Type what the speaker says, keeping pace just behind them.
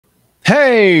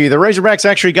Hey, the Razorbacks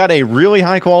actually got a really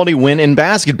high-quality win in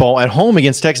basketball at home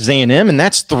against Texas A&M, and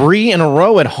that's 3 in a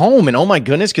row at home. And oh my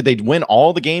goodness, could they win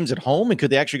all the games at home? And could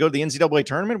they actually go to the NCAA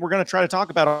tournament? We're going to try to talk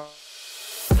about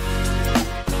it.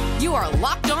 You are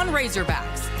Locked On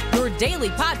Razorbacks, your daily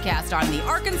podcast on the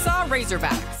Arkansas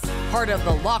Razorbacks, part of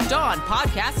the Locked On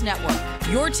Podcast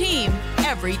Network, your team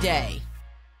every day.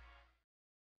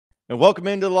 And welcome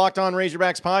into the Locked On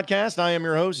Razorbacks podcast. I am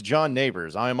your host, John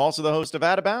Nabors. I am also the host of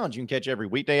Out of Bounds. You can catch every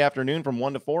weekday afternoon from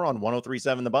 1 to 4 on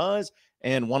 103.7 The Buzz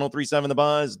and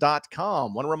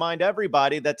 103.7thebuzz.com. Want to remind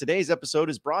everybody that today's episode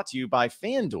is brought to you by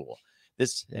FanDuel.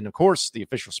 This, and of course, the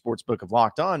official sports book of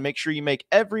Locked On. Make sure you make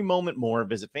every moment more.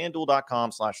 Visit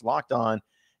FanDuel.com/Locked On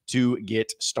to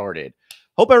get started.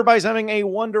 Hope everybody's having a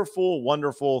wonderful,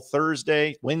 wonderful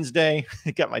Thursday, Wednesday.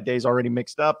 Got my days already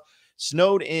mixed up.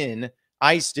 Snowed in.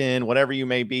 Iced in, whatever you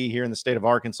may be here in the state of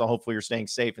Arkansas. Hopefully you're staying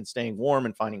safe and staying warm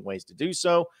and finding ways to do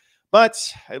so. But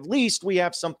at least we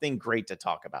have something great to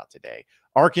talk about today.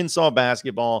 Arkansas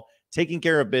basketball taking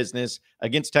care of business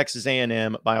against Texas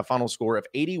A&M by a final score of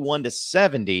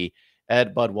 81-70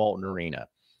 at Bud Walton Arena.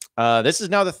 This is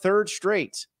now the third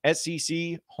straight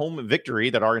SEC home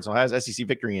victory that Arkansas has, SEC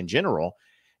victory in general.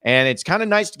 And it's kind of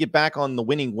nice to get back on the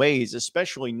winning ways,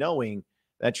 especially knowing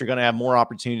that you're going to have more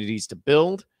opportunities to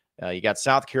build. You got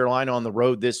South Carolina on the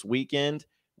road this weekend,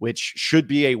 which should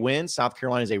be a win. South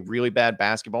Carolina is a really bad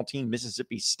basketball team.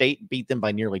 Mississippi State beat them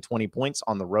by nearly 20 points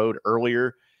on the road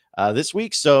earlier this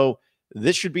week. So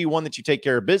this should be one that you take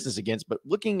care of business against. But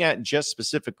looking at just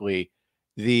specifically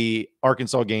the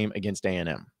Arkansas game against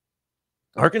A&M,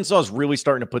 Arkansas is really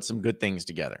starting to put some good things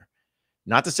together.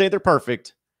 Not to say they're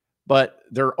perfect, but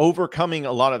they're overcoming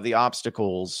a lot of the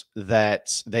obstacles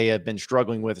that they have been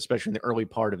struggling with, especially in the early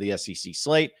part of the SEC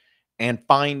slate, and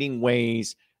finding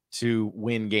ways to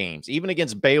win games, even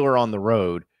against Baylor on the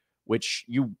road, which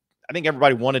I think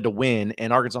everybody wanted to win,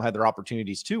 and Arkansas had their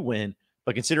opportunities to win.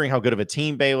 But considering how good of a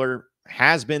team Baylor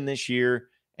has been this year,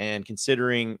 and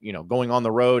considering, going on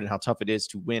the road and how tough it is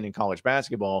to win in college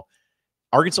basketball,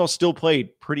 Arkansas still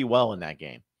played pretty well in that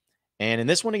game. And in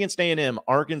this one against A&M,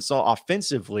 Arkansas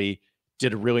offensively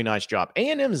did a really nice job.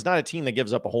 A&M is not a team that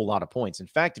gives up a whole lot of points. In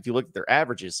fact, if you look at their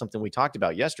averages, something we talked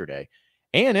about yesterday,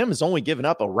 A&M has only given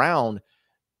up around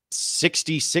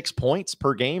 66 points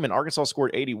per game, and Arkansas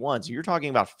scored 81. So you're talking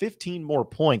about 15 more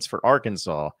points for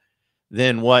Arkansas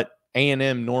than what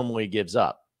A&M normally gives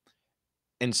up.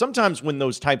 And sometimes when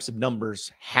those types of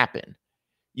numbers happen,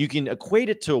 you can equate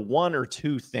it to one or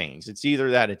two things. It's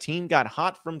either that a team got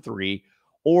hot from three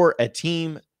or a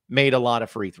team made a lot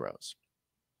of free throws.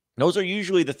 Those are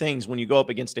usually the things when you go up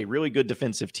against a really good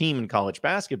defensive team in college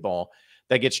basketball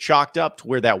that gets chalked up to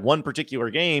where that one particular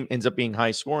game ends up being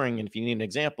high scoring. And if you need an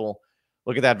example,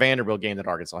 look at that Vanderbilt game that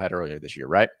Arkansas had earlier this year,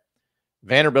 right?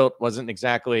 Vanderbilt wasn't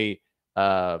exactly,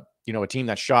 a team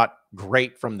that shot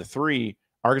great from the three.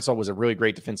 Arkansas was a really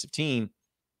great defensive team,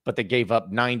 but they gave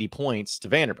up 90 points to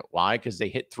Vanderbilt. Why? Because they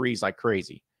hit threes like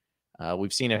crazy.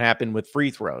 We've seen it happen with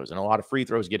free throws, and a lot of free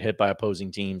throws get hit by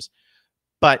opposing teams.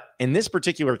 But in this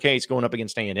particular case, going up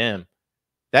against A&M,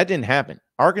 that didn't happen.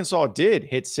 Arkansas did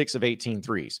hit 6 of 18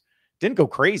 threes. Didn't go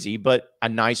crazy, but a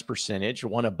nice percentage,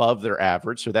 one above their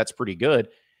average, so that's pretty good.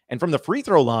 And from the free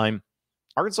throw line,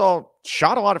 Arkansas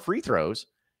shot a lot of free throws,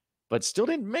 but still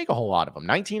didn't make a whole lot of them.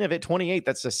 19 of it, 28.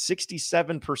 That's a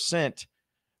 67%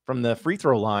 from the free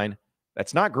throw line.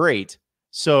 That's not great.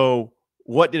 So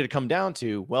what did it come down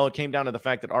to? Well, it came down to the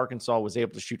fact that Arkansas was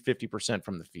able to shoot 50%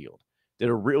 from the field. Did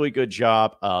a really good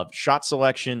job of shot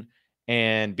selection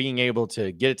and being able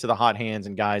to get it to the hot hands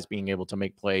and guys being able to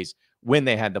make plays when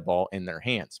they had the ball in their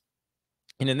hands.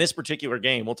 And in this particular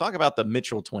game, we'll talk about the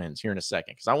Mitchell twins here in a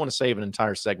second because I want to save an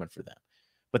entire segment for them.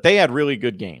 But they had really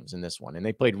good games in this one, and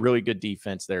they played really good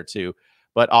defense there too.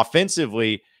 But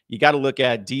offensively, you got to look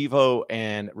at Devo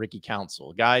and Ricky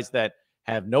Council, guys that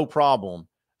have no problem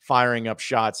firing up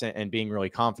shots and being really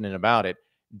confident about it.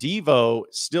 Devo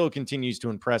still continues to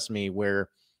impress me where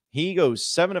he goes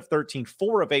 7 of 13,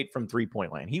 4 of 8 from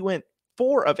three-point land. He went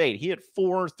 4 of 8. He hit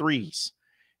 4 threes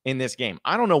in this game.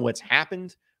 I don't know what's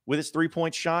happened with his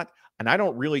three-point shot, and I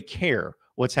don't really care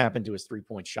what's happened to his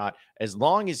three-point shot. As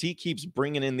long as he keeps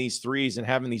bringing in these threes and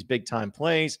having these big-time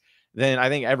plays, then I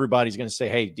think everybody's going to say,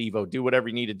 hey, Devo, do whatever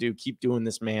you need to do. Keep doing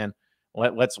this, man.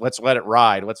 Let's let it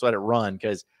ride. Let's let it run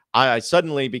because I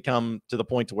suddenly become to the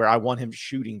point to where I want him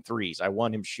shooting threes. I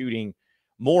want him shooting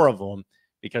more of them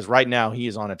because right now he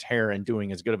is on a tear and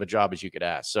doing as good of a job as you could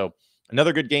ask. So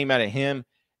another good game out of him.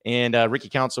 And Ricky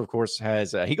Council, of course,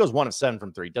 has he goes 1 of 7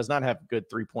 from three. Does not have a good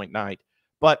three-point night,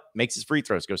 but makes his free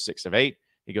throws, goes 6 of 8.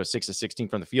 He goes 6 of 16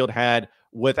 from the field. Had,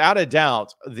 without a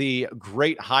doubt, the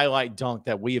great highlight dunk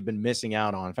that we have been missing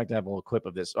out on. In fact, I have a little clip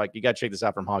of this. Like, you got to check this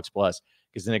out from Hogs Plus,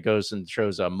 because then it goes and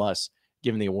shows Muss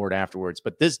giving the award afterwards.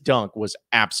 But this dunk was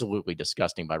absolutely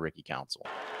disgusting by Ricky Council.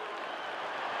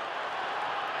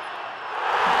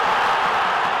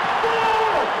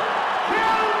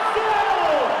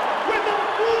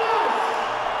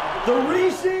 The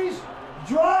Reese's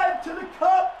drive to the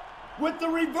cup with the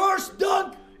reverse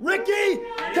dunk. Ricky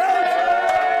Council!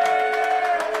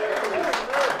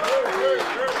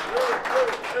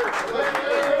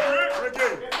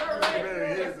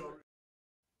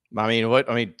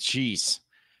 Geez.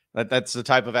 That's the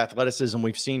type of athleticism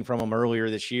we've seen from him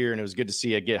earlier this year, and it was good to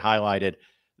see it get highlighted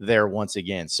there once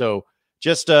again. So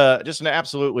just an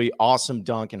absolutely awesome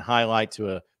dunk and highlight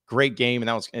to a great game, and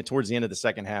that was towards the end of the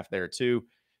second half there too.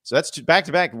 So that's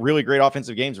back-to-back really great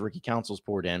offensive games Ricky Council's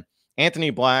poured in. Anthony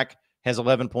Black has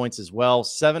 11 points as well,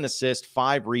 7 assists,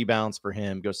 5 rebounds for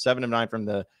him. Goes 7 of 9 from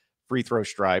the free throw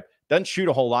stripe. Doesn't shoot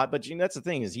a whole lot, but that's the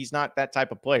thing, is he's not that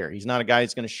type of player. He's not a guy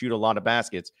who's going to shoot a lot of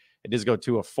baskets. It does go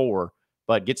 2 of 4,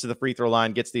 but gets to the free throw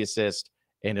line, gets the assist,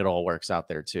 and it all works out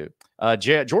there too.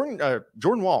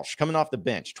 Jordan Walsh coming off the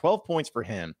bench, 12 points for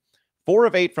him, 4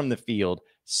 of 8 from the field,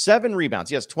 7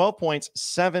 rebounds. Yes, 12 points,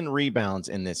 7 rebounds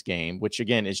in this game, which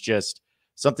again is just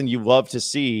something you love to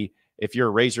see if you're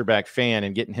a Razorback fan,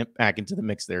 and getting him back into the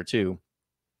mix there too.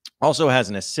 Also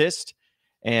has an assist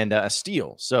and a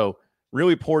steal. So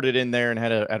really poured it in there and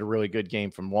had a really good game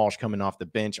from Walsh coming off the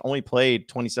bench. Only played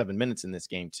 27 minutes in this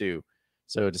game too.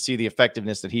 So to see the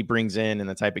effectiveness that he brings in and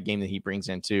the type of game that he brings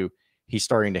into, he's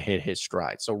starting to hit his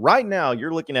stride. So right now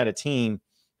you're looking at a team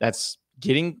that's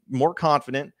getting more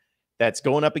confident, that's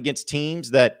going up against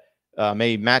teams that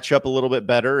may match up a little bit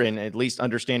better and at least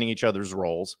understanding each other's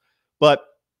roles. But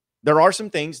there are some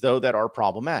things, though, that are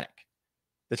problematic.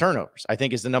 The turnovers, I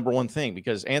think, is the number one thing,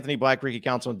 because Anthony Black, Ricky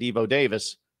Council, and Devo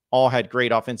Davis all had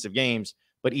great offensive games,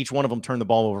 but each one of them turned the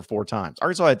ball over 4 times.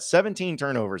 Arkansas had 17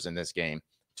 turnovers in this game,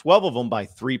 12 of them by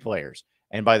 3 players.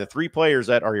 And by the 3 players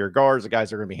that are your guards, the guys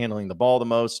that are going to be handling the ball the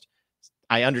most,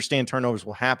 I understand turnovers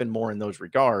will happen more in those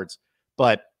regards,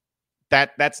 but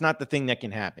that's not the thing that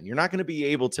can happen. You're not going to be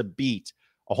able to beat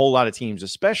a whole lot of teams,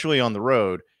 especially on the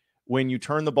road, when you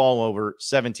turn the ball over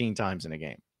 17 times in a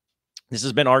game. This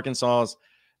has been Arkansas's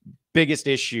biggest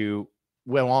issue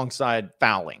alongside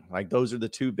fouling. Like, those are the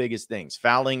 2 biggest things,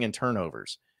 fouling and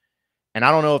turnovers. And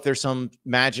I don't know if there's some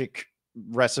magic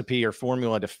recipe or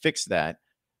formula to fix that,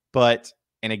 but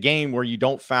in a game where you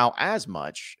don't foul as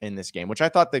much in this game, which I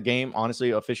thought the game,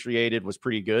 honestly, officiated was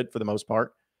pretty good for the most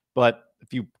part. But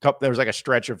there was like a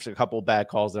stretch of a couple of bad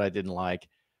calls that I didn't like.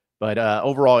 But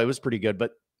overall, it was pretty good.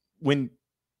 But when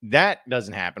that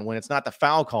doesn't happen, when it's not the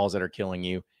foul calls that are killing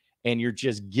you and you're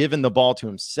just giving the ball to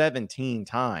him 17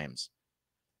 times,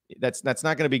 that's not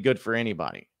going to be good for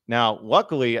anybody. Now,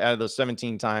 luckily, out of those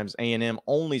 17 times, A&M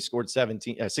only scored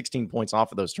 16 points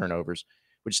off of those turnovers,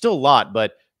 which is still a lot,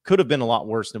 but could have been a lot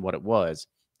worse than what it was.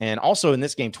 And also in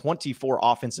this game, 24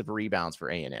 offensive rebounds for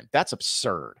A&M. That's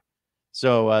absurd.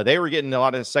 So they were getting a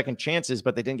lot of second chances,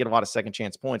 but they didn't get a lot of second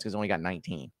chance points because they only got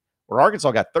 19. Where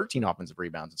Arkansas got 13 offensive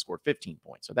rebounds and scored 15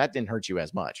 points. So that didn't hurt you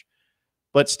as much.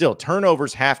 But still,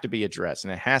 turnovers have to be addressed,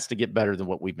 and it has to get better than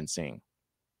what we've been seeing.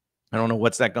 I don't know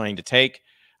what's that going to take.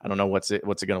 I don't know what's it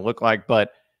going to look like.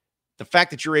 But the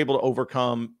fact that you're able to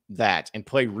overcome that and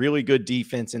play really good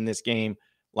defense in this game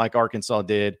like Arkansas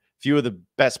did, few of the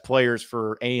best players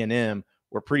for A&M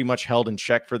were pretty much held in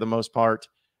check for the most part.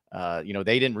 They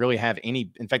didn't really have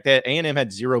any. In fact, A&M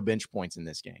had 0 bench points in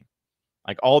this game.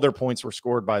 Like, all their points were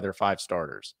scored by their 5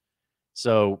 starters.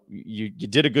 So you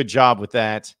did a good job with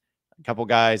that. A couple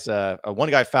guys,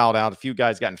 one guy fouled out. A few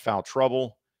guys got in foul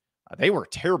trouble. They were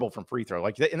terrible from free throw.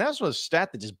 And that's a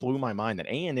stat that just blew my mind, that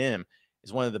A&M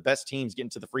is one of the best teams getting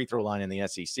to the free throw line in the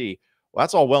SEC. Well,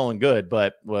 that's all well and good,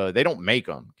 but they don't make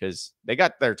them, because they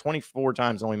got there 24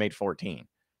 times and only made 14.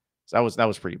 So that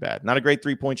was pretty bad. Not a great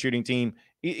 3-point shooting team.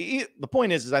 The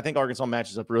point is I think Arkansas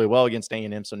matches up really well against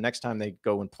A&M. So next time they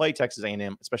go and play Texas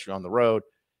A&M, especially on the road,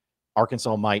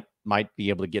 Arkansas might be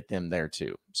able to get them there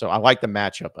too. So I like the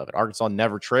matchup of it. Arkansas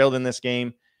never trailed in this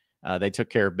game. They took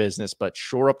care of business, but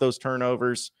shore up those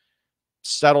turnovers,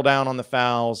 settle down on the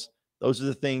fouls. Those are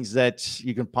the things that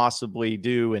you can possibly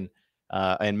do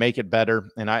and make it better.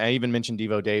 And I even mentioned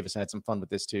Devo Davis. I had some fun with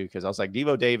this too, because I was like,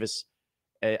 Devo Davis,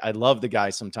 I love the guy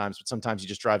sometimes, but sometimes he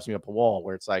just drives me up a wall,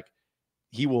 where it's like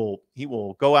he will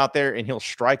go out there and he'll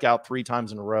strike out 3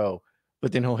 times in a row,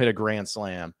 but then he'll hit a grand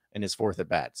slam in his 4th at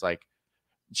bat. It's like,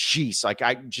 jeez, like,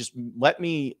 I just let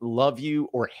me love you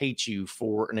or hate you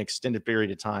for an extended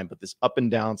period of time. But this up and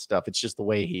down stuff, it's just the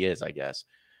way he is, I guess.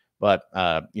 But,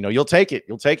 you'll take it.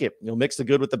 You'll take it. You'll mix the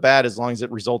good with the bad as long as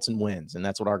it results in wins. And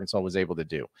that's what Arkansas was able to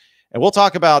do. And we'll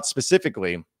talk about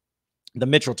specifically the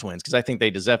Mitchell twins, because I think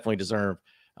they definitely deserve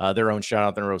their own shout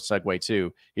out, their own segue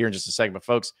too, here in just a second. But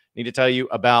folks, need to tell you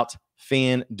about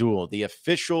FanDuel, the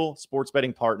official sports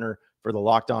betting partner for the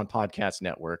Locked On Podcast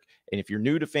Network. And if you're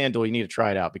new to FanDuel, you need to try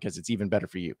it out because it's even better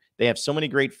for you. They have so many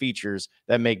great features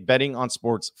that make betting on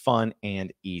sports fun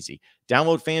and easy.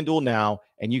 Download FanDuel now,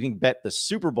 and you can bet the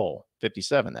Super Bowl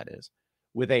 57, that is,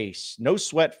 with a no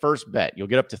sweat first bet. You'll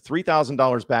get up to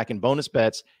 $3,000 back in bonus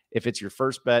bets if it's your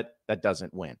first bet that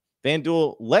doesn't win.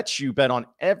 FanDuel lets you bet on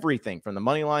everything from the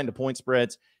money line to point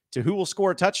spreads to who will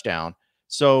score a touchdown.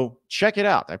 So check it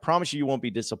out. I promise you won't be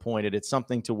disappointed. It's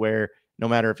something to where no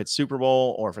matter if it's Super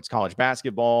Bowl or if it's college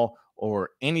basketball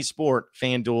or any sport,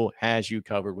 FanDuel has you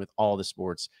covered with all the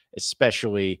sports,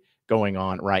 especially going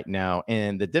on right now.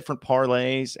 And the different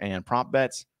parlays and prop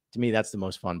bets, to me, that's the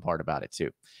most fun part about it too.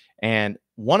 And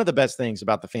one of the best things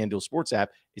about the FanDuel Sports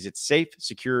app is it's safe,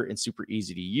 secure, and super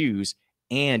easy to use,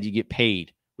 and you get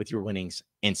paid with your winnings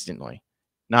instantly.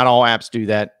 Not all apps do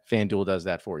that. FanDuel does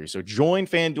that for you. So join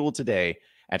FanDuel today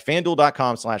at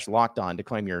FanDuel.com/lockedon to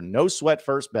claim your no sweat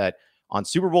first bet on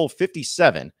Super Bowl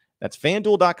 57. That's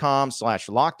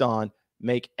FanDuel.com/lockedon.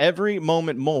 Make every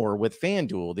moment more with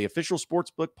FanDuel, the official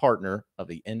sportsbook partner of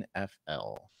the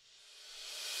NFL.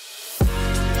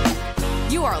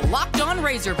 You are Locked On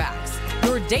Razorbacks,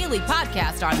 your daily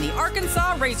podcast on the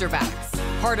Arkansas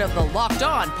Razorbacks, part of the Locked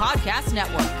On Podcast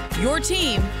Network, your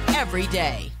team every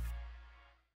day.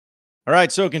 All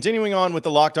right, so continuing on with the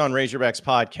Locked On Razorbacks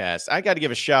podcast, I got to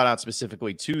give a shout out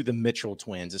specifically to the Mitchell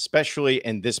twins, especially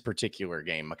in this particular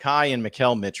game. Mekhi and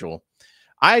Mikel Mitchell.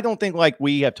 I don't think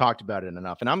we have talked about it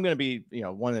enough, and I'm going to be,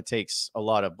 one that takes a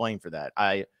lot of blame for that.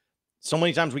 So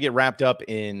many times we get wrapped up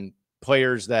in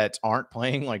players that aren't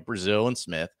playing, like Brazil and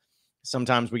Smith.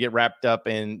 Sometimes we get wrapped up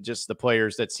in just the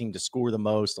players that seem to score the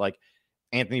most, like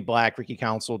Anthony Black, Ricky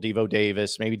Council, Devo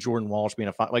Davis, maybe Jordan Walsh being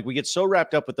we get so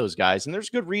wrapped up with those guys, and there's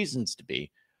good reasons to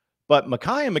be. But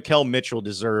Mekhi and Mikel Mitchell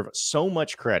deserve so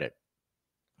much credit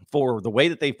for the way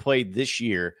that they've played this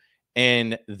year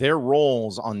and their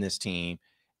roles on this team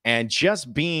and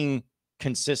just being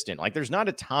consistent. There's not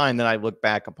a time that I look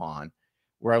back upon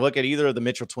where I look at either of the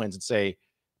Mitchell twins and say,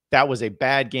 that was a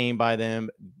bad game by them.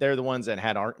 They're the ones that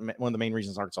had one of the main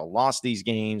reasons Arkansas lost these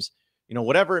games.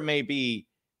 Whatever it may be,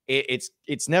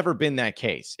 it's never been that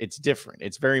case. It's different.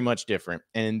 It's very much different.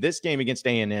 And in this game against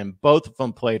A&M, both of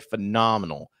them played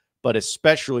phenomenal, but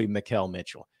especially Mikel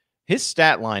Mitchell. His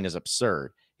stat line is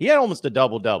absurd. He had almost a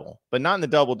double-double, but not in the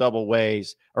double-double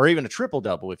ways, or even a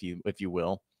triple-double, if you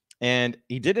will. And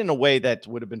he did it in a way that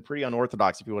would have been pretty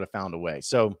unorthodox if he would have found a way.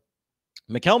 So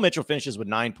Mikel Mitchell finishes with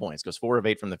 9 points, goes 4 of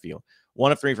 8 from the field,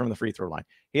 1 of 3 from the free throw line.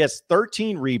 He has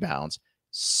 13 rebounds,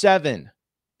 7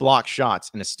 block shots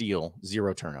and a steal,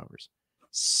 0 turnovers.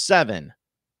 7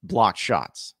 block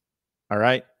shots. All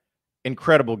right.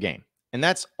 Incredible game. And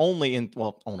that's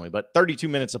but 32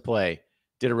 minutes of play,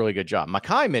 did a really good job.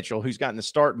 Mekhi Mitchell, who's gotten the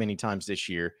start many times this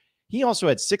year, he also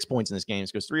had 6 points in this game,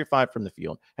 goes 3 of 5 from the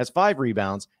field, has 5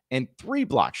 rebounds and 3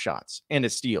 block shots and a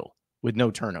steal with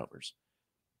no turnovers.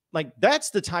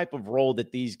 That's the type of role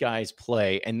that these guys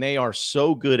play, and they are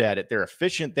so good at it. They're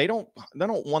efficient. They don't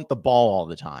want the ball all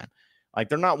the time.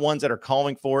 They're not ones that are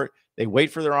calling for it. They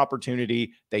wait for their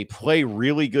opportunity. They play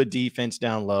really good defense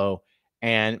down low,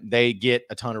 and they get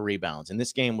a ton of rebounds. And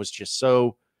this game was just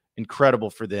so incredible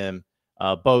for them,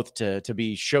 both to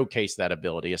be showcase that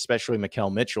ability, especially Mikel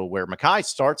Mitchell, where Mekhi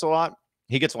starts a lot.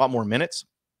 He gets a lot more minutes.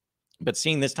 But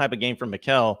seeing this type of game from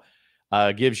Mikel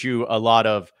gives you a lot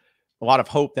of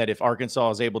hope that if Arkansas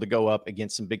is able to go up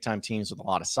against some big-time teams with a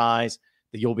lot of size,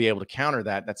 that you'll be able to counter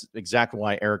that. That's exactly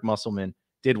why Eric Musselman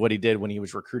did what he did when he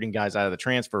was recruiting guys out of the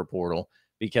transfer portal.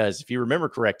 Because if you remember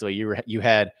correctly, you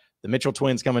had the Mitchell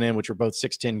twins coming in, which were both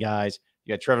 6'10 guys.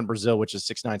 You had Trevin Brazil, which is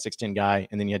 6'9", 6'10 guy.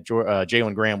 And then you had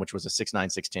Jalen Graham, which was a 6'9",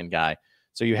 6'10 guy.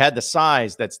 So you had the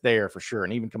size that's there for sure.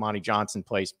 And even Kamani Johnson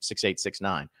plays 6'8",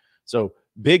 6'9". So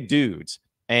big dudes.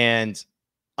 And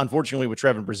unfortunately, with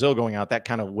Trevin Brazil going out, that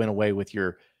kind of went away with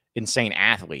your insane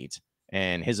athlete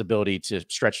and his ability to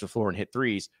stretch the floor and hit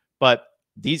threes. But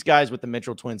these guys with the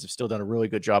Mitchell twins have still done a really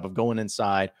good job of going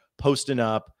inside, posting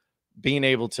up, being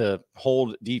able to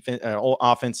hold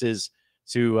offenses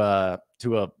to a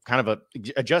kind of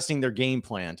adjusting their game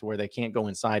plan to where they can't go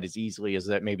inside as easily as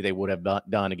that maybe they would have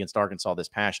done against Arkansas this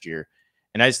past year.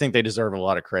 And I just think they deserve a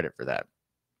lot of credit for that.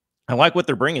 I like what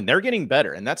they're bringing. They're getting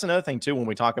better. And that's another thing too, when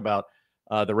we talk about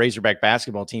the Razorback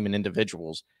basketball team and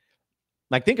individuals.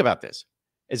 Think about this.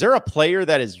 Is there a player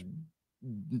that is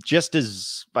just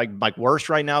as like worse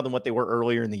right now than what they were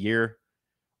earlier in the year,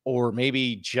 or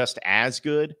maybe just as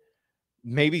good?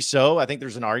 Maybe so. I think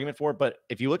there's an argument for it. But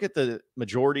if you look at the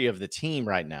majority of the team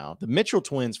right now, the Mitchell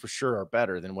twins for sure are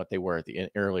better than what they were at the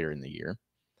earlier in the year.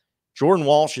 Jordan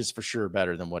Walsh is for sure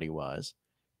better than what he was.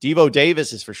 Devo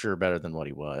Davis is for sure better than what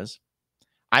he was.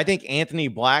 I think Anthony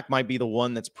Black might be the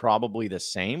one that's probably the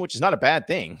same, which is not a bad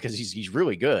thing because he's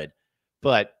really good.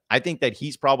 But I think that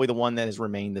he's probably the one that has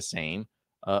remained the same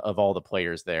of all the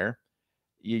players there.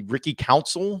 Ricky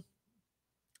Council,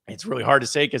 it's really hard to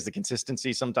say because the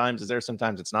consistency sometimes is there,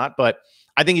 sometimes it's not. But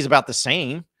I think he's about the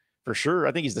same for sure.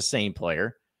 I think he's the same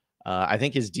player. I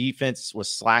think his defense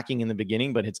was slacking in the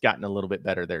beginning, but it's gotten a little bit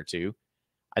better there too.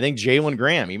 I think Jalen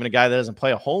Graham, even a guy that doesn't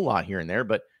play a whole lot here and there,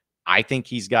 but I think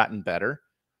he's gotten better.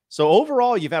 So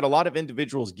overall, you've had a lot of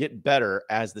individuals get better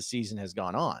as the season has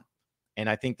gone on. And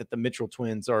I think that the Mitchell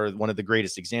twins are one of the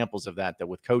greatest examples of that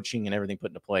with coaching and everything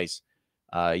put into place,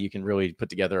 you can really put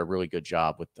together a really good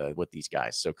job with these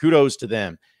guys. So kudos to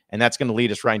them. And that's going to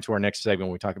lead us right into our next segment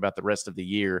when we talk about the rest of the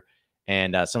year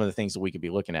and some of the things that we could be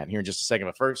looking at here in just a second.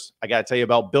 But first, I got to tell you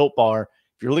about Built Bar.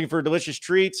 If you're looking for delicious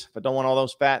treats but don't want all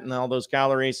those fat and all those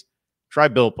calories, try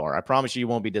Built Bar. I promise you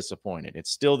won't be disappointed.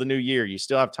 It's still the new year. You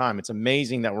still have time. It's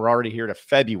amazing that we're already here to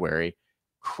February.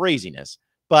 Craziness.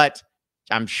 But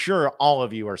I'm sure all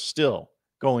of you are still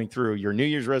going through your New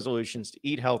Year's resolutions to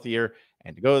eat healthier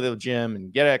and to go to the gym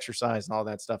and get exercise and all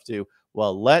that stuff too.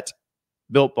 Well, let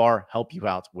Built Bar help you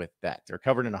out with that. They're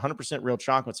covered in 100% real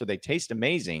chocolate, so they taste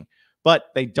amazing, but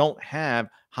they don't have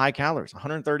high calories.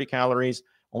 130 calories,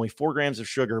 only 4 grams of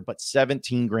sugar, but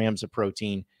 17 grams of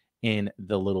protein in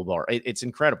the little bar. It's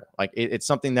incredible. Like it's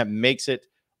something that makes it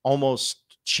almost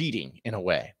cheating in a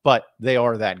way, but they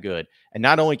are that good. And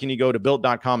not only can you go to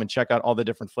built.com and check out all the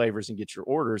different flavors and get your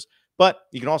orders, but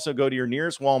you can also go to your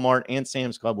nearest Walmart and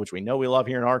Sam's Club, which we know we love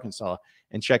here in Arkansas,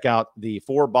 and check out the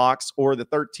 4-box or the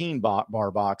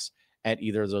 13-bar box at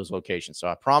either of those locations. So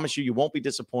I promise you, you won't be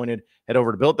disappointed. Head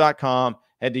over to built.com,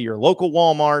 head to your local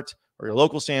Walmart or your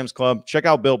local Sam's Club, check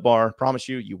out Built Bar. Promise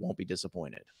you, you won't be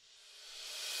disappointed.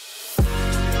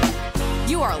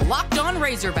 You are Locked On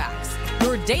Razorbacks,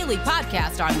 your daily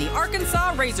podcast on the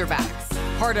Arkansas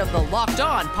Razorbacks, part of the Locked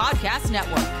On Podcast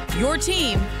Network, your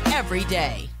team every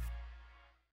day.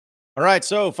 All right,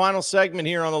 so final segment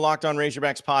here on the Locked On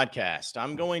Razorbacks podcast.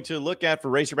 I'm going to look at for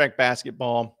Razorback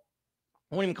basketball.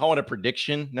 I won't even call it a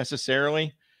prediction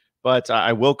necessarily, but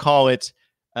I will call it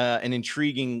an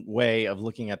intriguing way of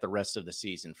looking at the rest of the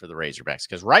season for the Razorbacks.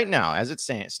 Because right now, as it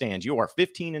stands, you are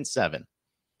 15-7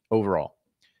 overall.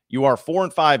 You are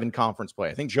 4-5 in conference play.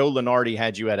 I think Joe Lenardi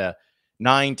had you at a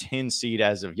 9-10 seed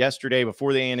as of yesterday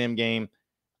before the A&M game.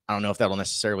 I don't know if that'll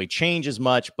necessarily change as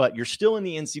much, but you're still in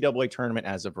the NCAA tournament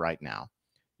as of right now.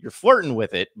 You're flirting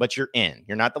with it, but you're in.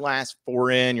 You're not the last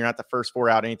 4 in. You're not the first 4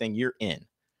 out, anything. You're in.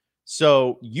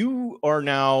 So you are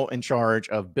now in charge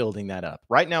of building that up.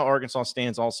 Right now, Arkansas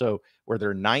stands also where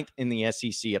they're 9th in the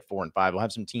SEC at 4-5. We'll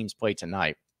have some teams play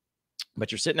tonight, but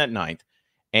you're sitting at 9th.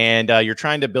 And you're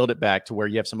trying to build it back to where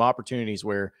you have some opportunities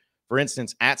where, for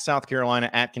instance, at South Carolina,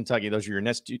 at Kentucky, those are your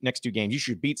next two games. You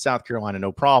should beat South Carolina,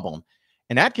 no problem.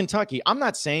 And at Kentucky, I'm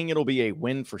not saying it'll be a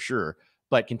win for sure,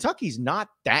 but Kentucky's not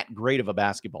that great of a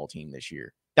basketball team this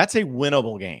year. That's a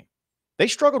winnable game. They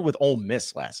struggled with Ole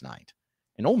Miss last night,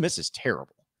 and Ole Miss is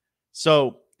terrible.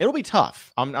 So it'll be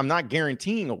tough. I'm not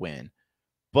guaranteeing a win,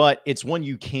 but it's one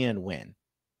you can win.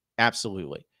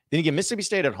 Absolutely. Then you get Mississippi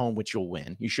State at home, which you'll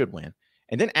win. You should win.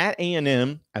 And then at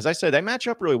A&M, as I said, they match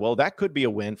up really well. That could be a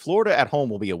win. Florida at home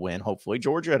will be a win, hopefully.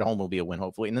 Georgia at home will be a win,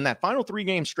 hopefully. And then that final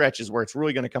 3-game stretch is where it's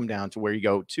really going to come down to where you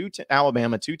go to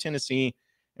Alabama, to Tennessee,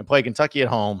 and play Kentucky at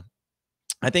home.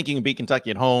 I think you can beat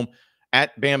Kentucky at home.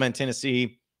 At Bama and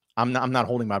Tennessee, I'm not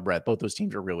holding my breath. Both those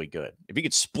teams are really good. If you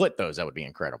could split those, that would be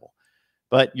incredible.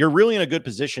 But you're really in a good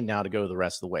position now to go the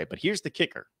rest of the way. But here's the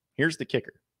kicker.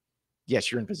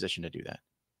 Yes, you're in position to do that.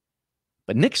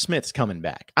 But Nick Smith's coming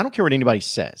back. I don't care what anybody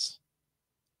says.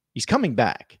 He's coming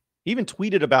back. He even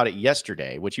tweeted about it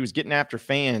yesterday, which he was getting after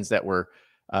fans that were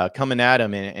coming at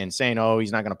him and saying, oh,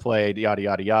 he's not going to play, yada,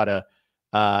 yada, yada.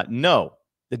 No,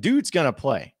 the dude's going to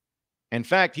play. In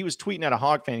fact, he was tweeting at a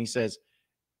Hog fan. He says,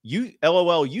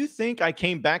 LOL, you think I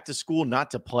came back to school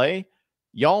not to play?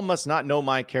 Y'all must not know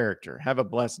my character. Have a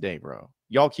blessed day, bro.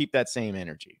 Y'all keep that same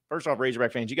energy. First off,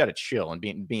 Razorback fans, you got to chill and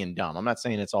being dumb. I'm not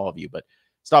saying it's all of you, but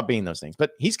stop being those things.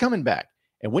 But he's coming back.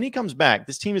 And when he comes back,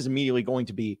 this team is immediately going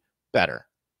to be better.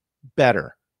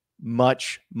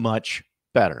 Much, much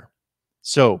better.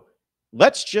 So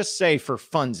let's just say for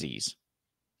funsies,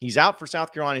 he's out for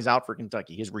South Carolina. He's out for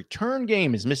Kentucky. His return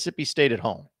game is Mississippi State at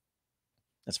home.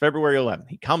 That's February 11th.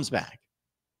 He comes back.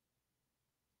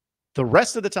 The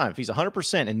rest of the time, if he's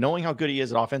 100% and knowing how good he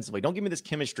is at offensively, don't give me this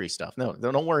chemistry stuff. No,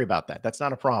 don't worry about that. That's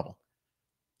not a problem.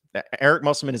 Eric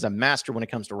Musselman is a master when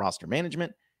it comes to roster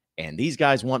management, and these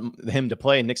guys want him to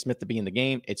play and Nick Smith to be in the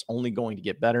game. It's only going to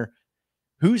get better.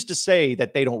 Who's to say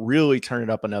that they don't really turn it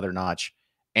up another notch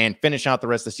and finish out the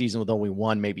rest of the season with only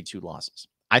 1, maybe 2 losses?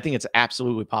 I think it's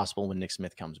absolutely possible when Nick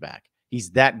Smith comes back. He's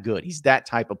that good. He's that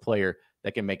type of player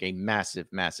that can make a massive,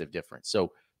 massive difference.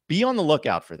 So be on the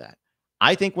lookout for that.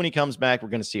 I think when he comes back, we're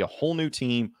going to see a whole new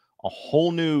team, a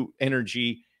whole new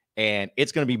energy, and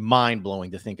it's going to be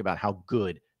mind-blowing to think about how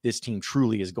good this team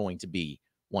truly is going to be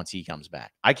once he comes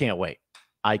back. I can't wait.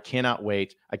 I cannot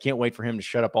wait. I can't wait for him to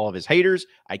shut up all of his haters.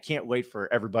 I can't wait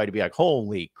for everybody to be like,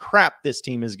 holy crap, this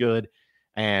team is good.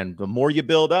 And the more you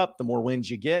build up, the more wins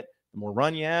you get, the more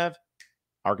run you have.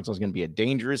 Arkansas is going to be a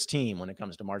dangerous team when it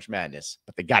comes to March Madness,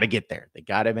 but they got to get there. They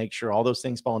got to make sure all those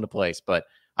things fall into place, but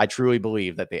I truly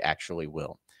believe that they actually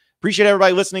will. Appreciate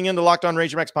everybody listening in to Locked On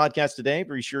Razorbacks podcast today.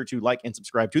 Be sure to like and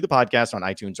subscribe to the podcast on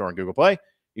iTunes or on Google Play.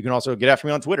 You can also get after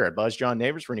me on Twitter at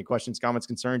BuzzJohnNabors for any questions, comments,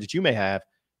 concerns that you may have.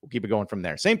 We'll keep it going from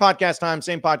there. Same podcast time,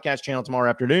 same podcast channel tomorrow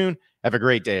afternoon. Have a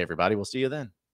great day, everybody. We'll see you then.